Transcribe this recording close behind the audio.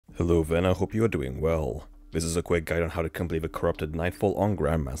Hello then, I hope you are doing well. This is a quick guide on how to complete the corrupted Nightfall on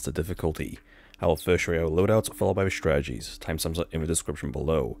Grandmaster difficulty. I will first show you our loadouts, followed by the strategies. Timestamps are in the description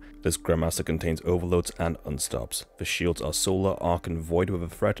below. This Grandmaster contains overloads and unstops. The shields are solar, arc and void, with the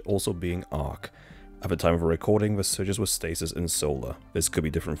threat also being arc. At the time of recording, the surges were stasis and solar. This could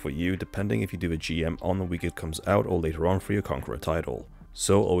be different for you depending if you do the GM on the week it comes out or later on for your Conqueror title.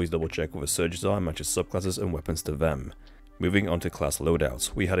 So always double check what the surges are and match your subclasses and weapons to them. Moving on to class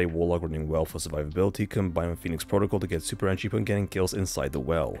loadouts, we had a Warlock running well for survivability combined with Phoenix Protocol to get super energy upon getting kills inside the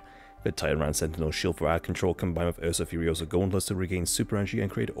well. The Titan ran Sentinel Shield for ad control combined with Ursa Furiosa Gauntlets to regain super energy and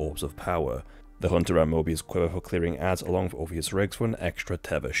create orbs of power. The Hunter ran Mobius Quiver for clearing ads along with Orpheus Rigs for an extra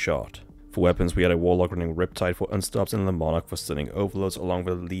tether shot. For weapons, we had a Warlock running Riptide for unstops and the Monarch for stunning overloads along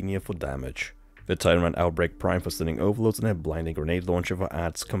with a Linear for damage. The Titan ran Outbreak Prime for stunning overloads and a Blinding Grenade Launcher for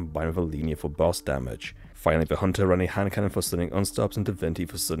ads combined with a Linear for boss damage. Finally, the Hunter ran a Hand Cannon for stunning unstops and Divinity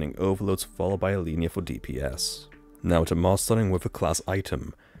for stunning overloads, followed by a Linear for DPS. Now to mod stunning with a class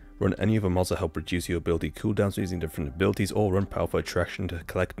item. Run any of the mods to help reduce your ability cooldowns using different abilities, or run Powerful Attraction to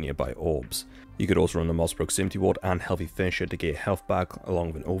collect nearby orbs. You could also run the mod's Proximity Ward and Healthy Finisher to get health back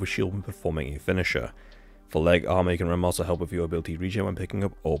along with an Overshield when performing a finisher. For leg armor, you can run mods to help with your ability regen when picking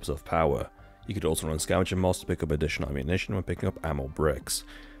up orbs of power. You could also run Scavenger mods to pick up additional ammunition when picking up ammo bricks.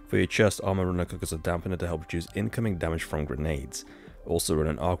 For your chest armor, run a Cookers of Dampener to help reduce incoming damage from grenades. Also run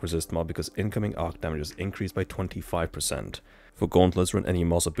an Arc Resist mod because incoming arc damage is increased by 25%. For gauntlets, run any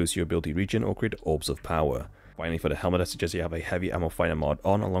mods that boost your ability regen or create orbs of power. Finally, for the helmet, I suggest you have a heavy ammo finder mod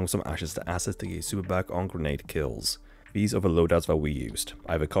on along with some ashes to assets to get super back on grenade kills. These are the loadouts that we used.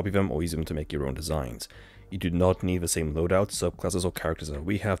 Either copy them or use them to make your own designs. You do not need the same loadouts, subclasses or characters that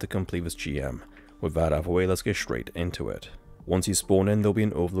we have to complete this GM. With that out of the way, let's get straight into it. Once you spawn in, there'll be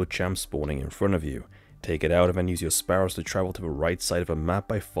an Overload champ spawning in front of you. Take it out and then use your sparrows to travel to the right side of the map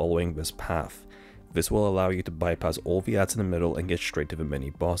by following this path. This will allow you to bypass all the ads in the middle and get straight to the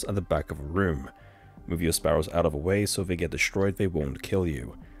mini boss at the back of a room. Move your sparrows out of the way so if they get destroyed they won't kill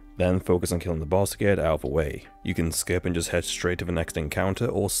you. Then focus on killing the boss to get out of the way. You can skip and just head straight to the next encounter,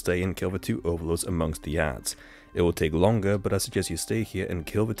 or stay and kill the two overloads amongst the ads. It will take longer, but I suggest you stay here and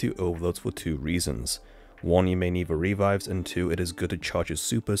kill the two overloads for two reasons. 1, you may need the revives, and 2, it is good to charge your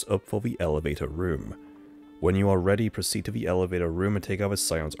supers up for the elevator room. When you are ready, proceed to the elevator room and take out the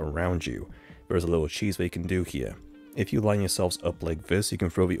scions around you. There is a little cheese that you can do here. If you line yourselves up like this, you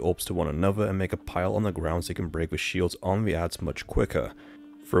can throw the orbs to one another and make a pile on the ground so you can break the shields on the ads much quicker.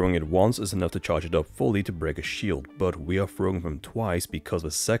 Throwing it once is enough to charge it up fully to break a shield, but we are throwing them twice because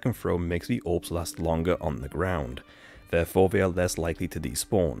the second throw makes the orbs last longer on the ground. Therefore, they are less likely to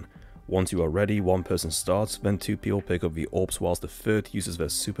despawn. Once you are ready, one person starts, then 2 people pick up the orbs whilst the third uses their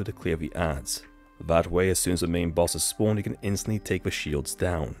super to clear the ads. That way, as soon as the main boss is spawned, you can instantly take the shields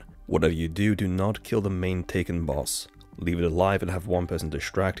down. Whatever you do, do not kill the main taken boss. Leave it alive and have one person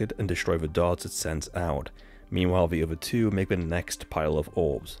distracted and destroy the darts it sends out. Meanwhile, the other 2 make the next pile of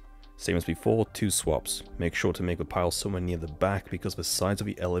orbs. Same as before, 2 swaps. Make sure to make the pile somewhere near the back because the sides of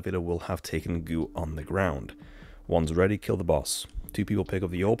the elevator will have taken goo on the ground. Once ready, kill the boss. 2 people pick up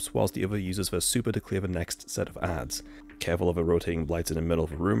the orbs whilst the other uses their super to clear the next set of ads. Careful of the rotating blights in the middle of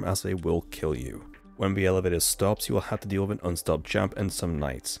the room as they will kill you. When the elevator stops, you will have to deal with an unstopped champ and some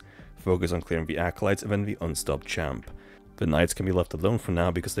knights. Focus on clearing the acolytes and then the unstopped champ. The knights can be left alone for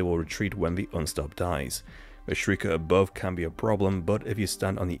now because they will retreat when the unstopped dies. The shrieker above can be a problem, but if you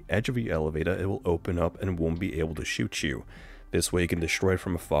stand on the edge of the elevator, it will open up and won't be able to shoot you. This way you can destroy it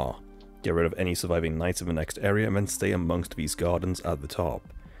from afar. Get rid of any surviving knights in the next area and then stay amongst these gardens at the top.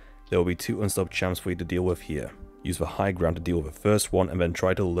 There will be 2 unstopped champs for you to deal with here. Use the high ground to deal with the first one and then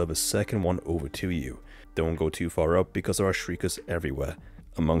try to lure the second one over to you. Don't go too far up because there are shriekers everywhere.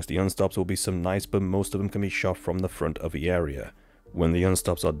 Amongst the unstops will be some knights, but most of them can be shot from the front of the area. When the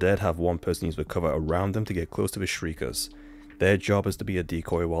unstops are dead, have one person use the cover around them to get close to the shriekers. Their job is to be a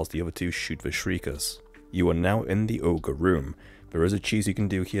decoy whilst the other 2 shoot the shriekers. You are now in the Ogre Room. There is a cheese you can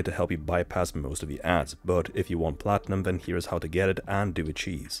do here to help you bypass most of the ads, but if you want platinum, then here is how to get it and do the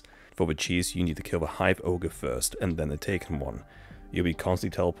cheese. For the cheese, you need to kill the Hive Ogre first, and then the taken one. You'll be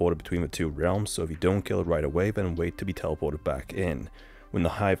constantly teleported between the 2 realms, so if you don't kill it right away, then wait to be teleported back in. When the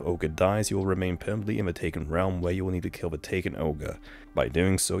Hive Ogre dies, you will remain permanently in the taken realm where you will need to kill the taken ogre. By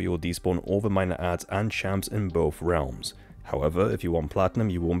doing so, you will despawn all the minor ads and champs in both realms. However, if you want platinum,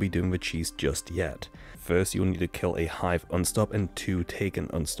 you won't be doing the cheese just yet. First, you'll need to kill a Hive unstop and 2 taken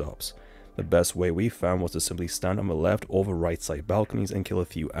unstops. The best way we found was to simply stand on the left or the right side balconies and kill a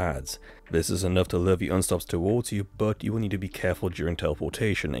few ads. This is enough to lure the unstops towards you, but you will need to be careful during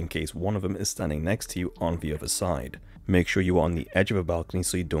teleportation in case one of them is standing next to you on the other side. Make sure you are on the edge of a balcony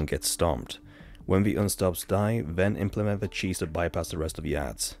so you don't get stomped. When the unstops die, then implement the cheese to bypass the rest of the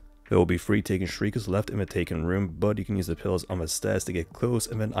ads. There will be 3 taken shriekers left in the taken room, but you can use the pillars on the stairs to get close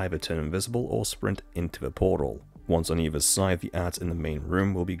and then either turn invisible or sprint into the portal. Once on either side, the ads in the main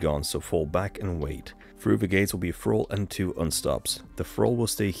room will be gone, so fall back and wait. Through the gates will be a thrall and 2 unstops. The thrall will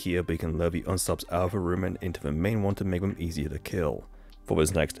stay here, but you can lure the unstops out of the room and into the main one to make them easier to kill. For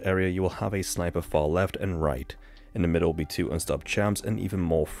this next area, you will have a sniper far left and right. In the middle will be 2 unstopped champs and even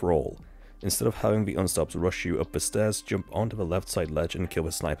more thrall. Instead of having the unstops rush you up the stairs, jump onto the left side ledge and kill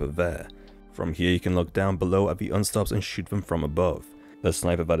the sniper there. From here you can look down below at the unstops and shoot them from above. The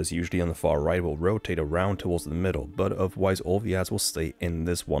sniper that is usually on the far right will rotate around towards the middle, but otherwise all the ads will stay in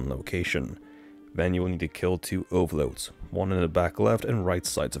this one location. Then you will need to kill 2 overloads, one in the back left and right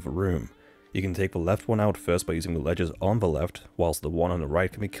sides of the room. You can take the left one out first by using the ledges on the left, whilst the one on the right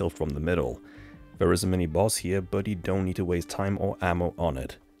can be killed from the middle. There is a mini boss here, but you don't need to waste time or ammo on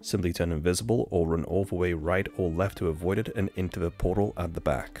it. Simply turn invisible or run all the way right or left to avoid it and into the portal at the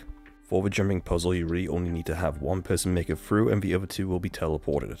back. For the jumping puzzle, you really only need to have one person make it through and the other 2 will be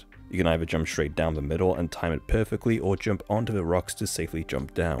teleported. You can either jump straight down the middle and time it perfectly, or jump onto the rocks to safely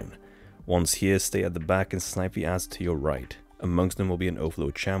jump down. Once here, stay at the back and snipe the ads to your right. Amongst them will be an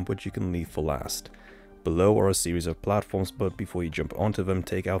overload champ which you can leave for last. Below are a series of platforms, but before you jump onto them,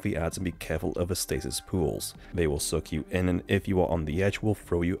 take out the ads and be careful of the stasis pools. They will suck you in, and if you are on the edge, will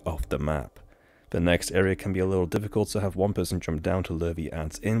throw you off the map. The next area can be a little difficult, so have one person jump down to lure the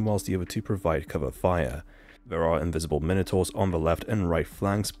ads in whilst the other 2 provide cover fire. There are invisible minotaurs on the left and right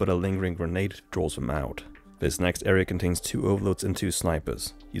flanks, but a lingering grenade draws them out. This next area contains 2 overloads and 2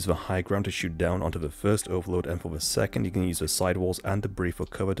 snipers. Use the high ground to shoot down onto the first overload, and for the second you can use the sidewalls and debris for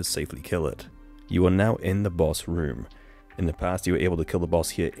cover to safely kill it. You are now in the boss room. In the past you were able to kill the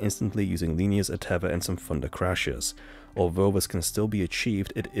boss here instantly using linears, a tether and some thunder crashes. Although this can still be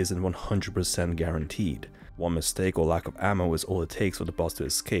achieved, it isn't 100% guaranteed. One mistake or lack of ammo is all it takes for the boss to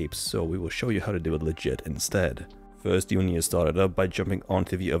escape, so we will show you how to do it legit instead. First you will need to start it up by jumping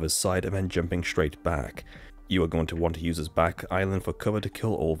onto the other side and then jumping straight back. You are going to want to use this back island for cover to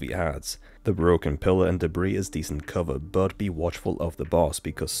kill all the ads. The broken pillar and debris is decent cover, but be watchful of the boss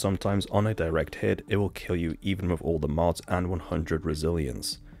because sometimes on a direct hit it will kill you even with all the mods and 100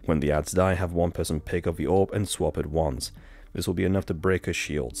 resilience. When the ads die, have one person pick up the orb and swap it once. This will be enough to break her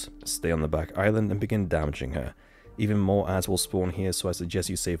shields. Stay on the back island and begin damaging her. Even more ads will spawn here, so I suggest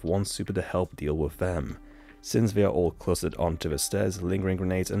you save one super to help deal with them. Since they are all clustered onto the stairs, lingering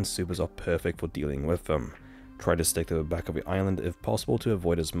grenades and supers are perfect for dealing with them. Try to stick to the back of the island if possible to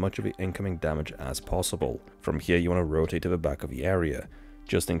avoid as much of the incoming damage as possible. From here you want to rotate to the back of the area.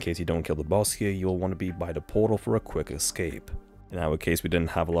 Just in case you don't kill the boss here, you will want to be by the portal for a quick escape. In our case we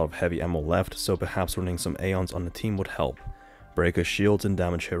didn't have a lot of heavy ammo left, so perhaps running some Aeons on the team would help. Break her shields and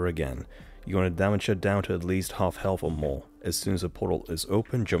damage her again. You want to damage her down to at least half health or more. As soon as the portal is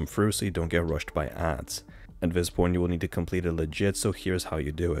open, jump through so you don't get rushed by ads. At this point you will need to complete it legit, so here's how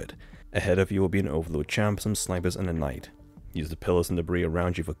you do it. Ahead of you will be an overload champ, some snipers and a knight. Use the pillars and debris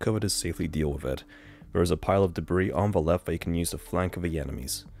around you for cover to safely deal with it. There is a pile of debris on the left that you can use to flank of the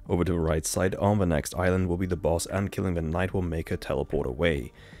enemies. Over to the right side on the next island will be the boss, and killing the knight will make her teleport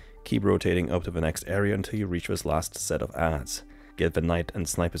away. Keep rotating up to the next area until you reach this last set of ads. Get the knight and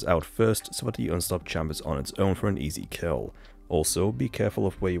snipers out first so that the unstopped champ is on its own for an easy kill. Also, be careful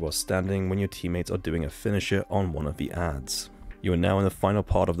of where you are standing when your teammates are doing a finisher on one of the ads. You are now in the final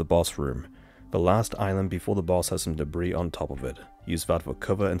part of the boss room. The last island before the boss has some debris on top of it. Use that for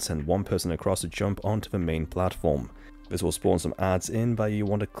cover and send one person across to jump onto the main platform. This will spawn some ads in that you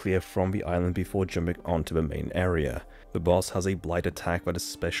want to clear from the island before jumping onto the main area. The boss has a blight attack that is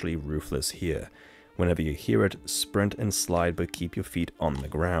especially ruthless here. Whenever you hear it, sprint and slide, but keep your feet on the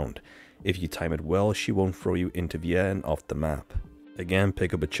ground. If you time it well, she won't throw you into the air and off the map. Again,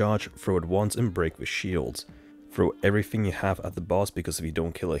 pick up a charge, throw it once and break the shields. Throw everything you have at the boss, because if you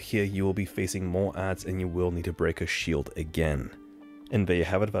don't kill her here, you will be facing more ads and you will need to break her shield again. And there you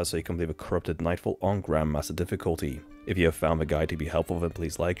have it, that's how you complete the Corrupted Nightfall on Grandmaster difficulty. If you have found the guide to be helpful, then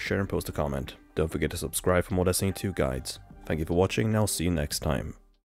please like, share and post a comment. Don't forget to subscribe for more Destiny 2 guides. Thank you for watching and I'll see you next time.